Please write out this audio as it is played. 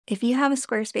If you have a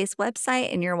Squarespace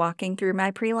website and you're walking through my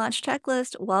pre-launch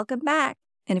checklist, welcome back.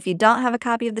 And if you don't have a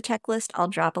copy of the checklist, I'll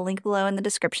drop a link below in the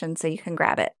description so you can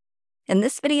grab it. In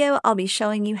this video, I'll be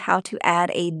showing you how to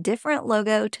add a different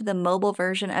logo to the mobile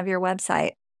version of your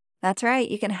website. That's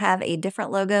right, you can have a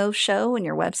different logo show when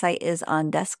your website is on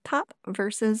desktop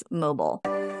versus mobile.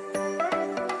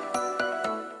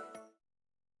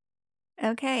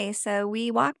 Okay, so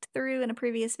we walked through in a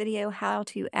previous video how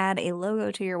to add a logo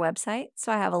to your website.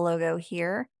 So I have a logo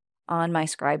here on my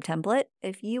scribe template.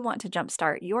 If you want to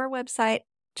jumpstart your website,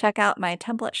 check out my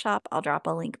template shop. I'll drop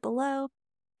a link below.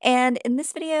 And in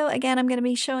this video, again, I'm going to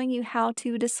be showing you how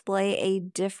to display a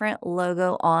different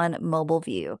logo on mobile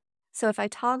view. So if I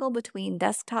toggle between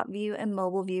desktop view and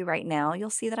mobile view right now,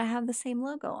 you'll see that I have the same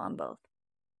logo on both.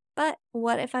 But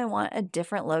what if I want a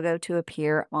different logo to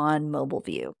appear on mobile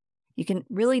view? You can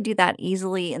really do that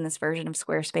easily in this version of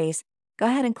Squarespace. Go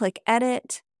ahead and click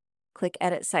Edit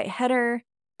Site Header,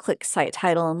 click Site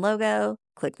Title and Logo,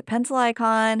 click the pencil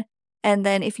icon, and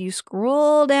then if you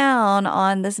scroll down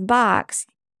on this box,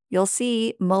 you'll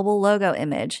see Mobile Logo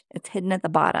Image. It's hidden at the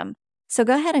bottom. So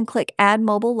go ahead and click Add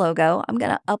Mobile Logo. I'm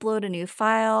going to upload a new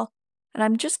file, and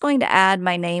I'm just going to add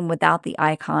my name without the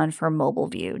icon for mobile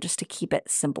view, just to keep it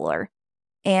simpler.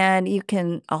 And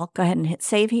I'll go ahead and hit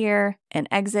Save here and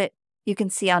exit. You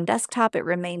can see on desktop it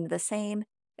remained the same.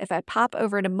 If I pop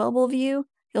over to mobile view,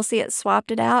 you'll see it swapped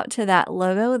it out to that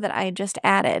logo that I just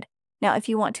added. Now, if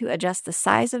you want to adjust the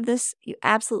size of this, you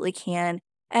absolutely can.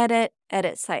 Edit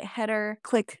Site Header,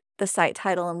 click the site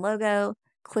title and logo,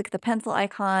 click the pencil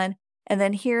icon, and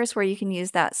then here's where you can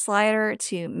use that slider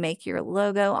to make your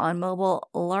logo on mobile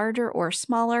larger or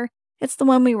smaller. It's the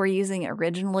one we were using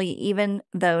originally, even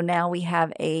though now we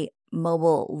have a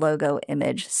mobile logo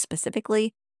image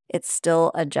specifically. It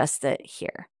still adjusts it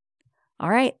here. All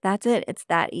right, that's it. It's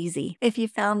that easy. If you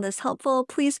found this helpful,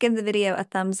 please give the video a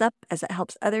thumbs up as it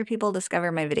helps other people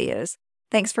discover my videos.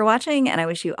 Thanks for watching, and I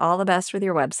wish you all the best with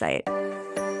your website.